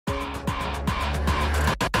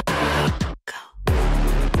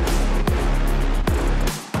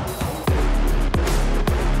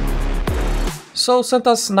So,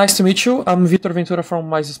 Santas, nice to meet you. I'm Vitor Ventura from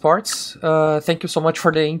Mais Esports. Thank you so much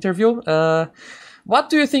for the interview. What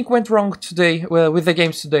do you think went wrong today with the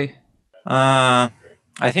games today? I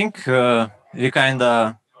think we kind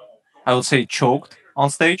of, I would say, choked on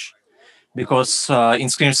stage because in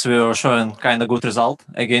scrims we were showing kind of good result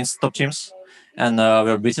against top teams and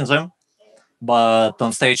we were beating them. But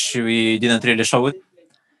on stage we didn't really show it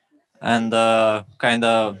and kind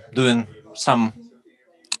of doing some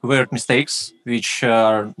weird mistakes which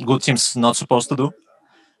good teams not supposed to do.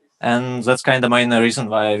 And that's kind of main reason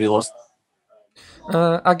why we lost.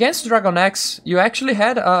 Against Dragon X, you actually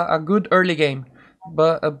had a good early game,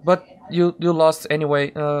 but you lost anyway.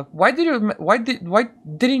 Why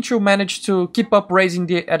didn't you manage to keep up raising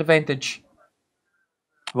the advantage?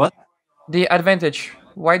 What? The advantage.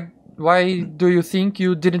 Why do you think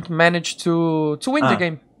you didn't manage to win the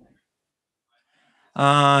game?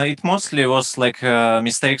 It mostly was like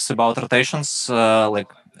mistakes about rotations.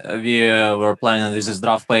 We were planning with this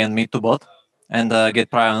draft playing mid to bot and get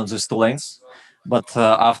prior on these two lanes. But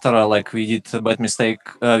after we did a bad mistake,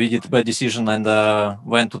 we did a bad decision and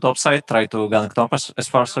went to top side, tried to gank top as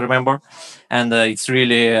far as I remember, and it's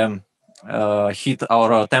really hit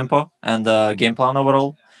our tempo and game plan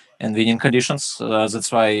overall and winning conditions. That's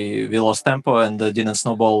why we lost tempo and didn't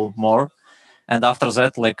snowball more. And after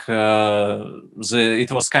that,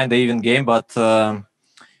 it was kind of even game, but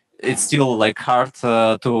it's still hard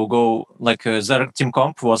to go. Their team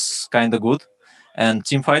comp was kind of good, and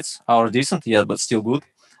team fights are decent, yeah, but still good.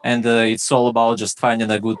 And it's all about just finding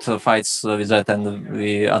a good fights with that, and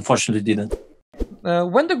we unfortunately didn't.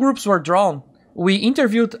 When the groups were drawn, we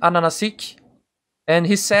interviewed Ananasik, and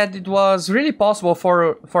he said it was really possible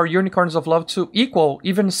for Unicorns of Love to equal,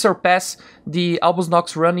 even surpass the Albus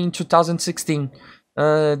Nox run in 2016.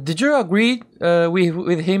 Did you agree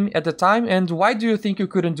with him at the time, and why do you think you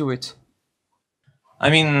couldn't do it?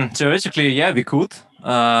 I mean, theoretically, yeah, we could,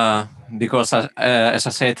 because as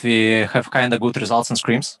I said, we have kind of good results in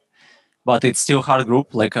scrims, but it's still hard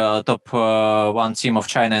group, like top one team of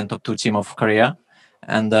China and top two team of Korea,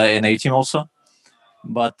 and an A team also.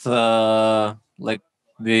 But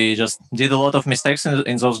we just did a lot of mistakes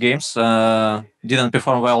in those games, didn't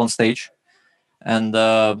perform well on stage, and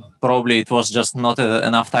probably it was just not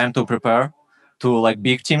enough time to prepare to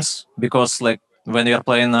big teams, because when you're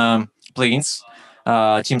playing play-ins,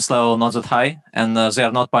 teams level not that high, and they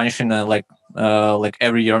are not punishing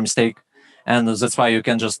every year mistake, and that's why you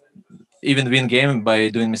can just even win game by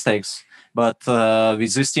doing mistakes. But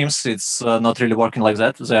with these teams, it's not really working like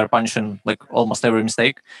that. They are punishing almost every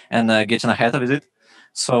mistake and getting ahead with it.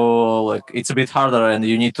 So it's a bit harder, and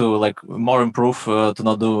you need to more improve to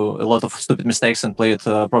not do a lot of stupid mistakes and play it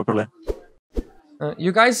properly.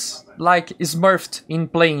 You guys smurfed in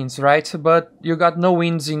play-ins, right? But you got no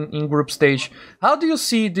wins in group stage. How do you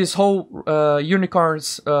see this whole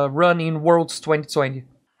Unicorns run in Worlds 2020?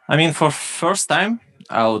 I mean, for first time,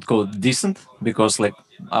 I would go decent, because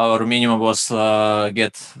our minimum was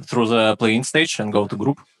get through the play-in stage and go to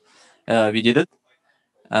group. We did it.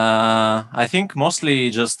 I think mostly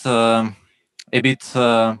just a bit.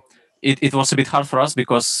 It was a bit hard for us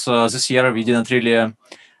because this year we didn't really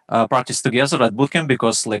practice together at bootcamp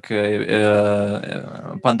because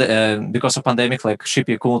because of pandemic,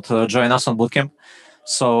 Shippy couldn't join us on bootcamp.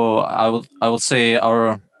 So I would say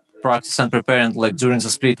our practice and preparing during the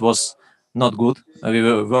split was not good. We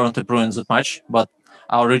weren't improving that much, but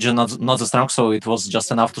our region not that strong, so it was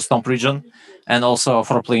just enough to stomp region and also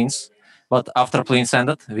for planes. But after planes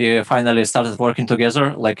ended, we finally started working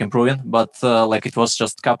together, improving. But it was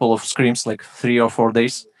just a couple of scrims, 3 or 4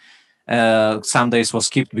 days. Some days was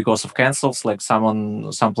skipped because of cancels.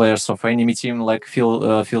 Some players of enemy team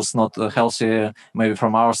feels not healthy, maybe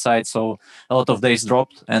from our side. So a lot of days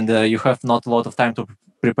dropped, and you have not a lot of time to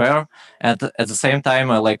prepare. And at the same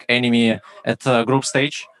time, enemy at group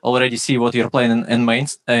stage already see what you're playing in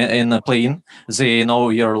mains in play-in. They know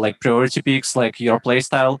your priority picks, your play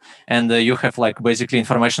style, and you have basically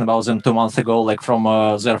information about them 2 months ago, from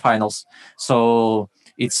their finals. So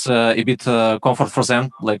it's a bit comfort for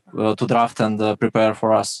them, to draft and prepare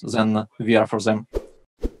for us than we are for them.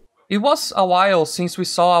 It was a while since we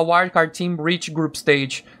saw a wildcard team reach group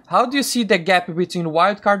stage. How do you see the gap between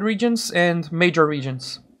wildcard regions and major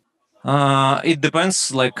regions? It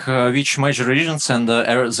depends, which major regions and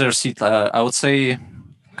their seat. I would say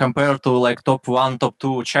compared to top 1, top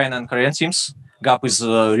 2 China and Korean teams, gap is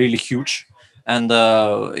really huge, and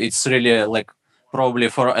it's really probably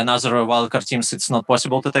for another wildcard teams it's not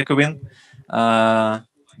possible to take a win,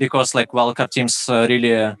 because wildcard teams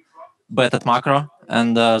really bad at macro,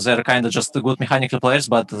 and they're kind of just good mechanical players,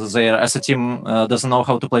 but they as a team doesn't know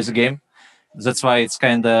how to play the game, that's why it's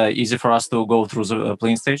kind of easy for us to go through the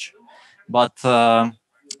playing stage. But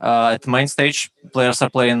at main stage, players are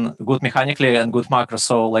playing good mechanically and good macro.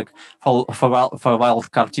 So like for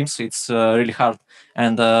wildcard teams, it's really hard.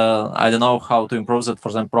 And I don't know how to improve that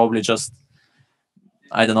for them. Probably just,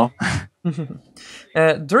 I don't know.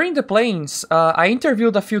 During the playings, I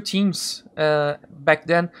interviewed a few teams back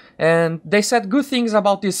then, and they said good things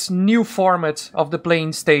about this new format of the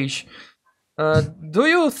playing stage. Do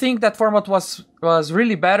you think that format was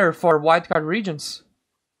really better for wildcard regions?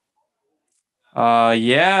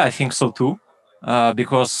 Yeah, I think so too.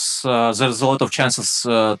 Because there's a lot of chances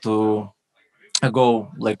to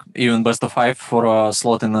go like even best of 5 for a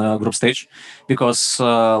slot in a group stage. Because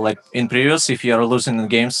like in previous, if you are losing in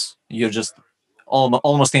games, you're just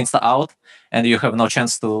almost insta out, and you have no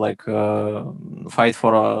chance to like fight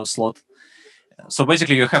for a slot. So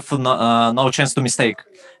basically, you have no chance to mistake.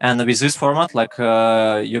 And with this format, like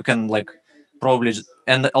you can like probably,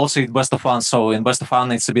 and also it's best of one. So in best of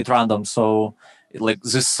one, it's a bit random. So like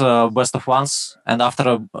this best of ones, and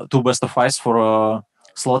after two best of fives for a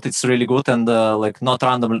slot, it's really good, and like not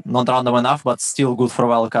random enough, but still good for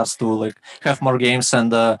wildcards to like have more games.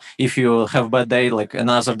 And if you have bad day, like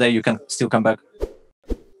another day, you can still come back.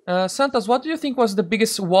 Santos, what do you think was the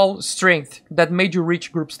biggest wall strength that made you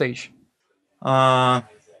reach group stage? I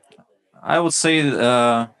would say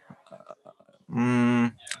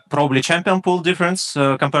probably champion pool difference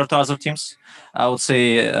compared to other teams. I would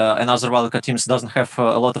say another wildcard teams doesn't have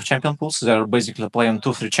a lot of champion pools. They're basically playing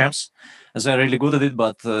 2-3 champs. They're really good at it,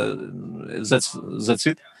 but that's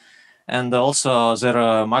it. And also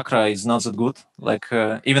their macro is not that good. Like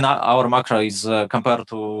even our macro is compared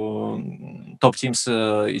to top teams,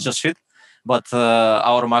 it's just shit. But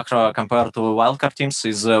our macro compared to wildcard teams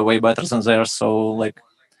is way better than theirs. So like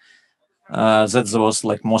that was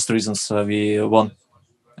like most reasons we won,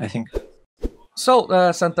 I think.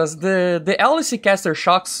 So, Santos, the LEC caster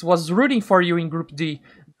Shocks was rooting for you in Group D.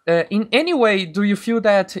 In any way, do you feel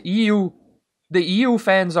that the EU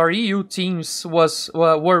fans or EU teams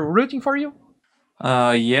were rooting for you?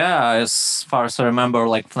 Yeah, as far as I remember,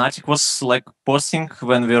 like Fnatic was like posting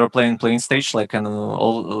when we were playing stage, like and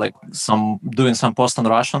all like doing some post on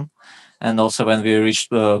Russian, and also when we reached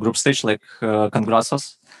group stage, like congrats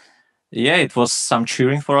us. Yeah, it was some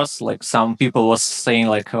cheering for us. Like some people was saying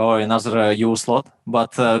like, oh, another EU slot,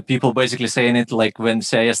 but people basically saying it like when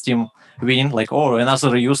CIS team winning, like, oh,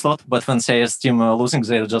 another EU slot, but when CIS team losing,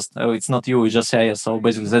 they're just, oh, it's not you, it's just CIS. So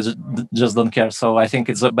basically they just don't care. So I think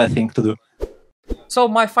it's a bad thing to do. So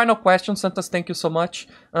my final question, Santos, thank you so much.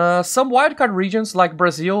 Some wildcard regions like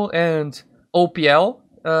Brazil and OPL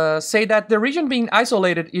say that the region being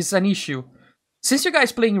isolated is an issue. Since you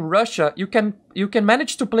guys play in Russia, you can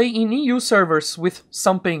manage to play in EU servers with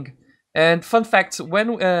some ping. And fun fact,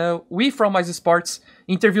 when we from Mais Esports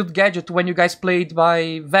interviewed Gadget when you guys played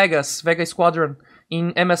by Vega Squadron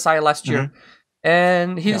in MSI last year,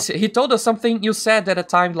 and he told us something you said at a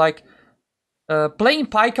time like playing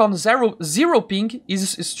Pike on zero ping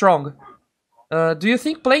is strong. Do you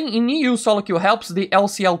think playing in EU SoloQ helps the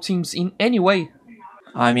LCL teams in any way?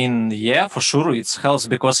 I mean, yeah, for sure, it helps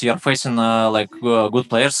because you're facing like good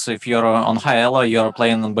players. If you're on high elo, you're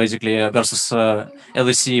playing basically versus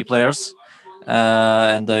LEC players,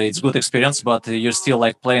 and it's good experience. But you're still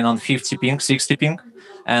like playing on 50 ping, 60 ping,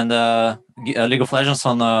 and League of Legends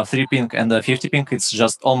on 3 ping and 50 ping. It's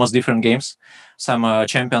just almost different games. Some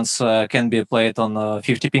champions can be played on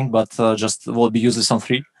 50 ping, but just will be useless on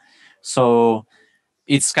 3. So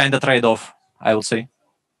it's kind of trade-off, I would say.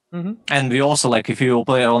 Mm-hmm. And we also, like, if you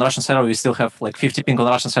play on Russian server, we still have like 50 ping on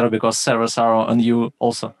Russian server because servers are on you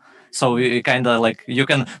also. So we kind of like, you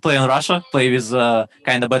can play on Russia, play with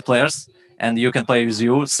kind of bad players, and you can play with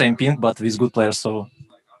you, same ping, but with good players. So.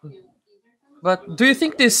 But do you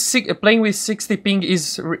think this playing with 60 ping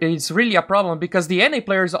is really a problem? Because the NA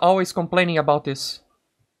players are always complaining about this.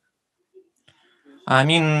 I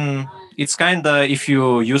mean, it's kind of if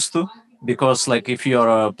you used to, because like if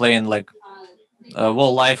you're playing like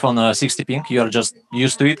whole life on 60 ping, you're just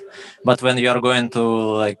used to it. But when you are going to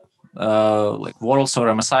like Worlds or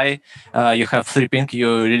MSI, you have 3 ping,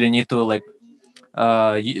 you really need to like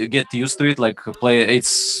get used to it, like play.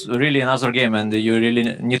 It's really another game, and you really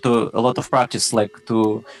need a lot of practice, like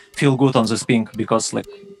to feel good on this ping, because like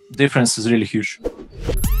difference is really huge.